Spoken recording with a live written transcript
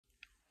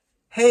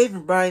Hey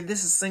everybody,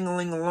 this is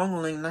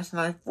Sing-a-ling-a-long-a-ling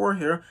 1994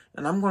 here,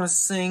 and I'm going to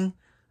sing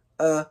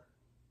a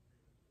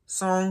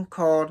song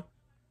called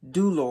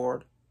Do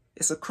Lord.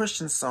 It's a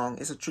Christian song.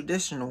 It's a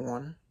traditional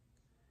one.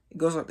 It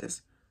goes like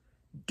this.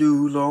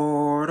 Do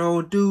Lord,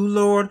 oh do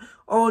Lord,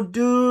 oh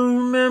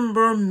do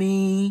remember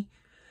me.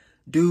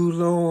 Do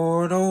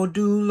Lord, oh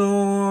do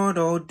Lord,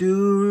 oh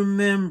do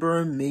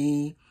remember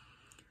me.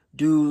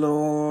 Do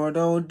Lord,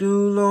 oh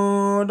do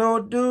Lord, oh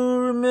do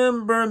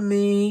remember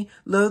me.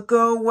 Look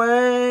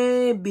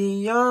away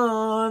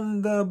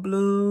beyond the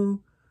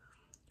blue.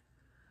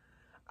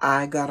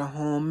 I got a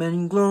home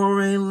in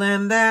glory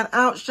land that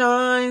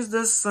outshines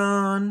the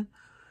sun.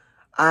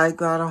 I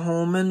got a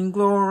home in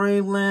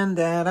glory land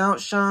that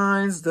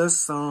outshines the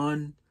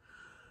sun.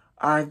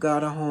 I've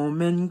got a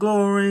home in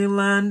glory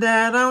land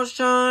that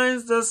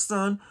outshines the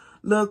sun.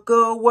 Look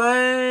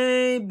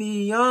away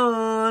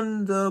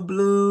beyond the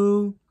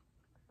blue.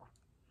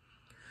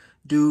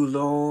 Do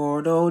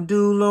Lord, oh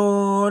do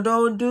Lord,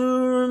 oh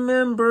do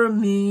remember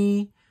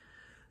me.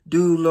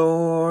 Do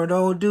Lord,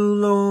 oh do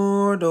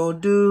Lord, oh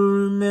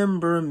do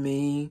remember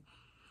me.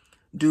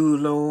 Do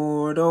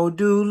Lord, oh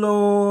do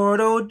Lord,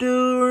 oh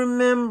do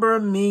remember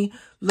me.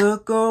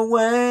 Look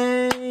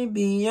away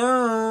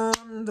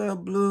beyond the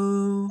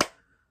blue.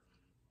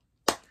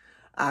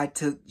 I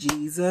took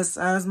Jesus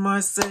as my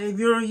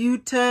Savior, you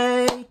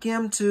take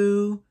him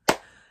too.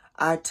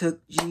 I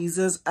took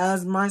Jesus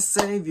as my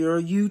Savior,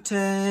 you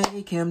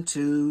take him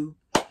too.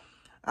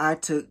 I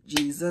took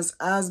Jesus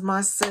as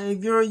my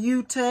Savior,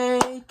 you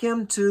take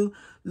him too.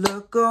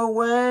 Look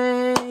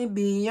away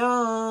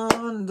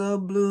beyond the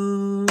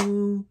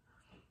blue.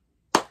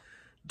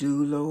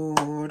 Do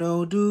Lord,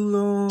 oh do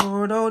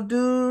Lord, oh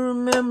do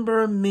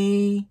remember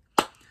me.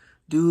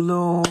 Do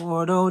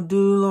Lord, oh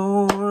do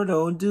Lord,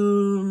 oh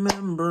do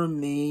remember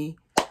me.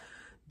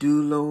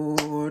 Do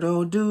Lord,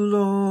 oh do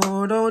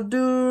Lord, oh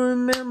do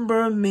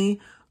remember me.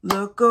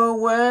 Look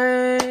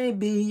away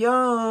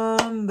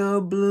beyond the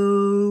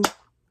blue.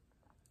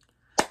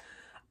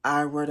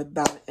 I read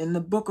about it in the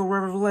book of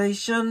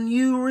Revelation,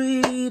 you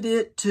read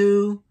it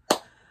too.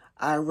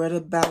 I read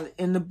about it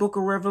in the book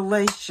of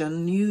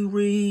Revelation, you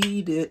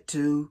read it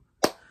too.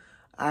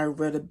 I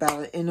read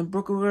about it in the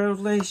book of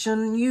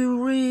Revelation,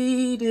 you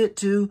read it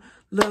too.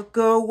 Look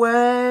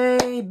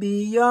away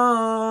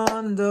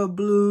beyond the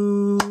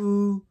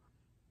blue.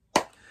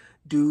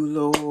 Do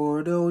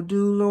Lord, oh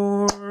do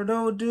Lord,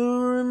 oh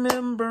do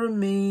remember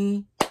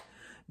me.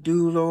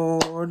 Do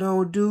Lord,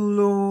 oh do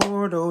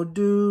Lord, oh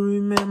do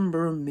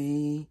remember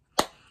me.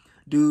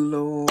 Do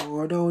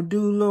Lord, oh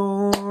do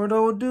Lord,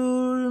 oh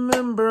do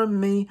remember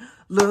me.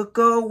 Look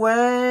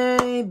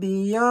away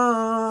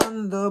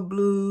beyond the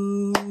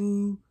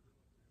blue.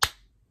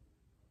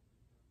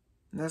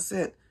 That's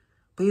it.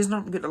 Please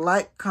don't forget to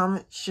like,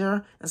 comment,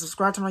 share, and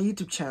subscribe to my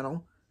YouTube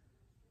channel.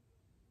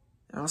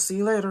 And I'll see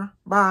you later.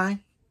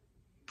 Bye.